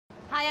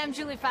Hi, I'm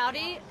Julie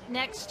Foudy,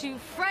 next to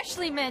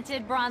freshly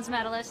minted bronze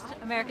medalist,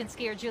 American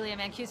skier Julia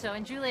Mancuso.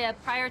 And Julia,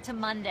 prior to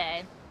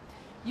Monday,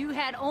 you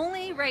had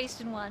only raced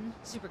in one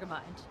super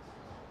combined,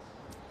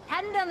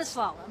 hadn't done the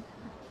slalom,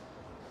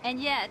 and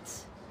yet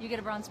you get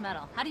a bronze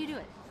medal. How do you do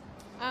it?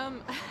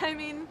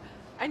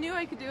 I knew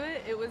I could do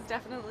it. It was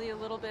definitely a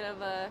little bit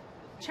of a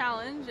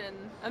challenge and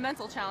a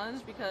mental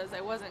challenge because I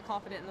wasn't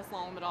confident in the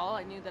slalom at all.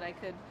 I knew that I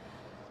could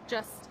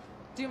just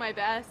do my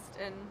best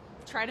and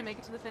try to make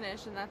it to the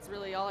finish, and that's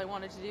really all I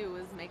wanted to do,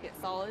 was make it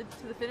solid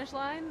to the finish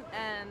line.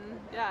 And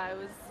yeah, I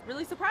was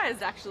really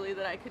surprised actually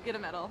that I could get a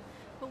medal.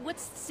 But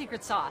what's the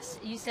secret sauce?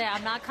 You say,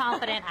 I'm not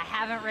confident, I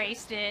haven't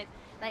raced it.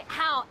 Like,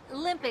 how,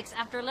 Olympics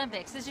after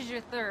Olympics, this is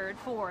your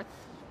fourth.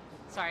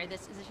 Sorry, is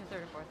this your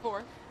third or fourth?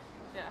 Fourth,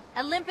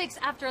 yeah. Olympics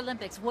after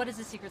Olympics, what is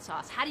the secret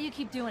sauce? How do you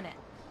keep doing it?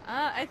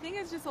 I think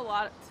it's just a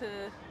lot to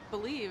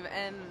believe,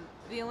 and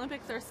the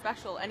Olympics are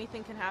special.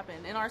 Anything can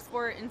happen. In our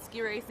sport, in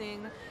ski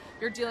racing,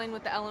 you're dealing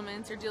with the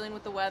elements, you're dealing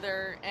with the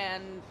weather,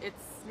 and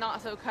it's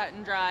not so cut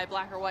and dry,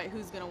 black or white,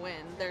 who's going to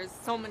win. There's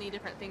so many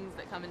different things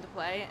that come into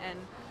play, and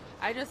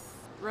I just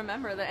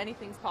remember that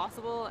anything's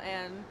possible,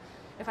 and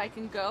if I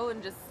can go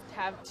and just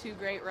have two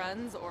great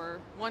runs or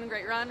one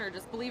great run, or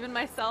just believe in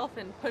myself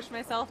and push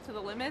myself to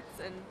the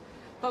limits and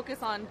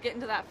focus on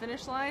getting to that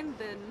finish line,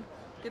 then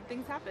good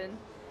things happen.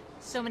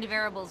 So many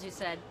variables, you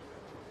said.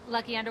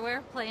 Lucky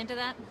underwear play into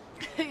that?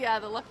 Yeah,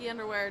 the lucky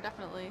underwear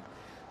definitely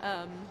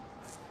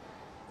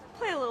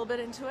play a little bit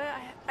into it.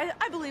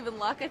 I believe in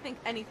luck. I think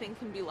anything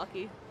can be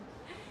lucky.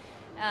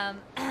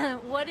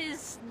 What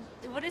is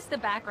the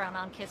background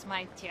on Kiss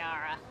My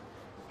Tiara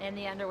in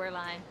the underwear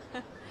line?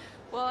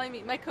 Well,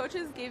 my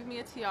coaches gave me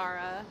a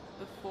tiara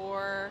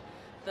before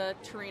the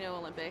Torino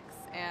Olympics,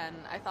 and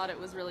I thought it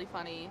was really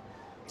funny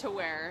to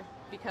wear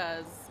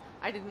because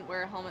I didn't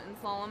wear a helmet in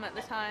slalom at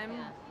the time,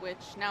 yeah.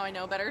 Which now I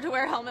know better to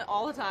wear a helmet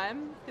all the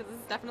time because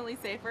it's definitely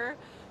safer.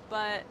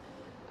 But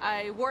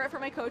I wore it for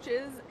my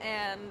coaches,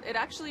 and it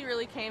actually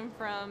really came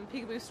from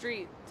Peekaboo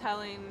Street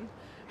telling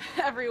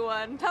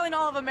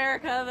all of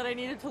America that I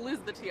needed to lose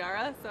the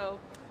tiara. So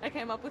I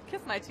came up with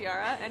Kiss My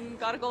Tiara and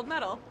got a gold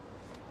medal.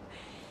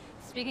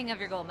 Speaking of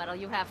your gold medal,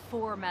 you have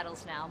 4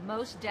 medals now,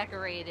 most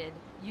decorated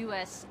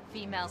U.S.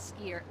 female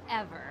skier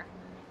ever.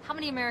 How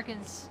many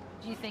Americans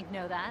do you think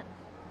know that?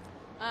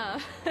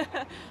 I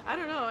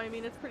don't know.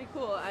 It's pretty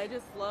cool. I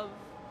just love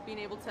being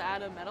able to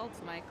add a medal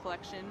to my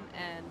collection,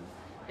 and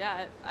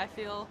yeah, I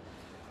feel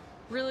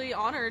really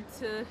honored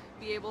to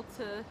be able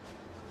to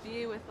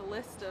be with a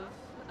list of,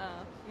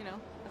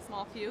 a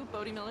small few.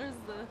 Bodie Miller's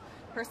the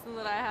person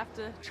that I have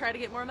to try to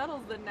get more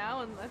medals than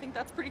now, and I think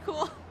that's pretty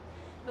cool.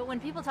 But when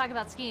people talk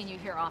about skiing, you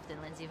hear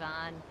often Lindsey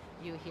Vonn,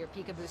 you hear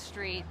Peekaboo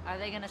Street. Are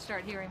they going to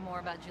start hearing more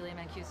about Julia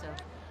Mancuso?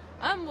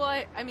 Well,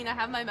 I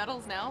have my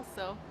medals now,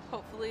 so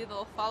hopefully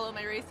they'll follow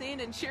my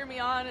racing and cheer me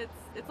on.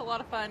 It's a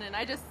lot of fun, and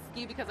I just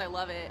ski because I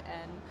love it,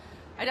 and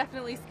I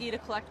definitely ski to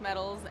collect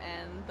medals,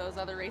 and those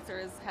other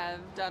racers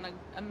have done an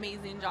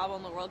amazing job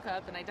on the World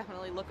Cup, and I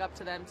definitely look up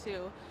to them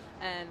too.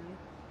 And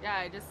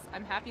yeah,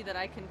 I'm happy that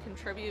I can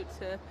contribute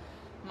to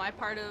my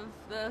part of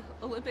the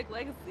Olympic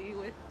legacy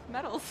with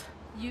medals.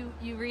 You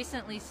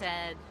recently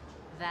said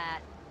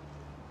that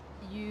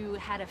you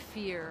had a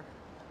fear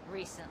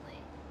recently.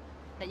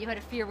 That you had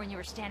a fear when you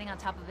were standing on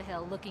top of a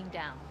hill looking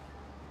down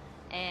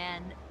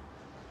and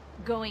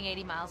going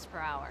 80 miles per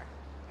hour.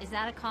 Is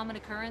that a common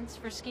occurrence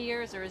for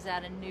skiers, or is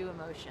that a new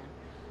emotion?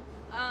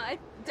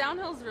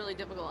 Downhill is really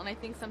difficult, and I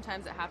think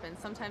sometimes it happens.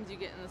 Sometimes you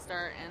get in the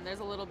start and there's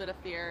a little bit of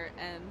fear,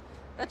 and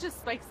that just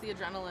spikes the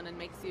adrenaline and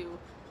makes you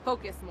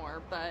focus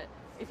more. But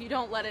if you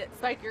don't let it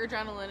spike your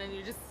adrenaline and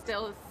you just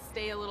still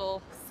stay a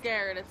little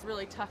scared, it's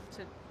really tough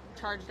to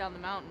charge down the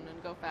mountain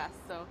and go fast.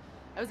 So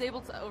I was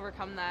able to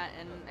overcome that,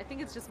 and I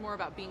think it's just more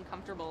about being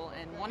comfortable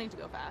and wanting to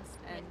go fast.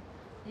 And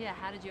yeah,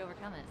 how did you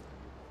overcome it?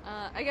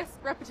 I guess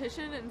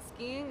repetition and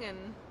skiing, and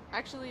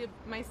actually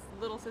my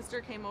little sister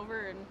came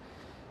over and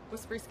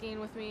was free skiing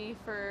with me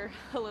for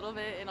a little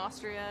bit in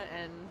Austria,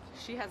 and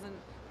she hasn't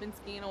been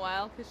skiing in a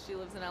while because she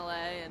lives in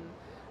LA, and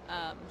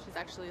she's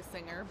actually a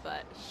singer,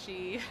 but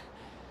she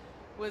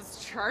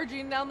was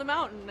charging down the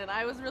mountain, and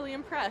I was really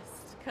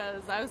impressed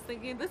because I was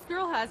thinking, this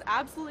girl has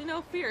absolutely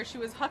no fear. She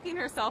was hucking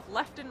herself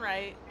left and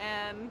right,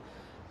 and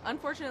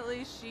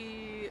unfortunately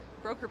she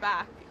broke her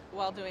back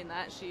while doing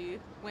that. She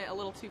went a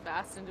little too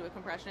fast into a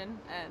compression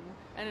and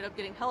ended up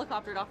getting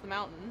helicoptered off the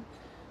mountain.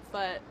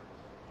 But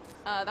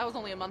that was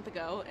only a month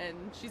ago, and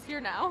she's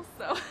here now,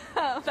 so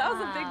that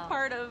was a big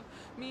part of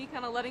me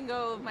kind of letting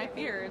go of my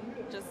fear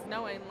and just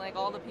knowing, like,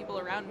 all the people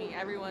around me,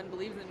 everyone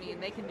believes in me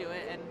and they can do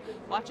it, and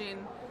watching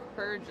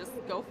her just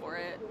go for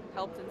it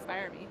helped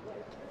inspire me.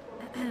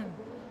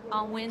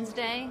 On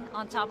Wednesday,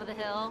 on top of the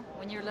hill,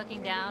 when you're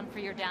looking down for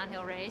your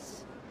downhill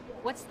race,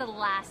 what's the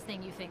last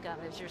thing you think of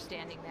as you're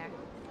standing there?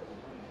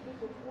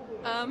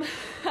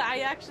 I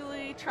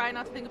actually try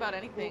not to think about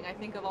anything. I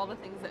think of all the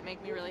things that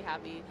make me really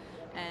happy,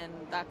 and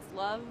that's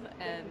love.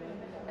 And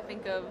I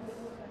think of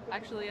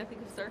actually, I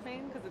think of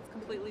surfing because it's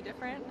completely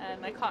different.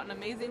 And I caught an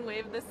amazing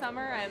wave this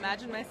summer. I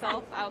imagine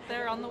myself out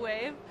there on the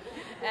wave,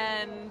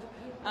 and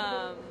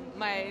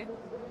my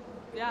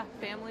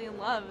family and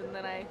love, and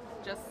then I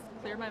just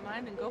clear my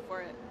mind and go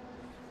for it.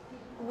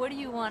 What do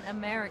you want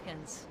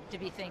Americans to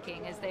be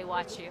thinking as they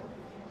watch you?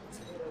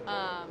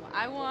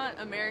 I want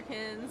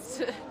Americans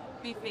to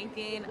be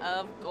thinking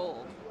of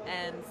gold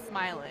and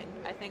smiling.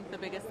 I think the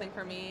biggest thing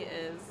for me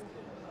is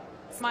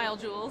smile,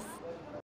 Jules.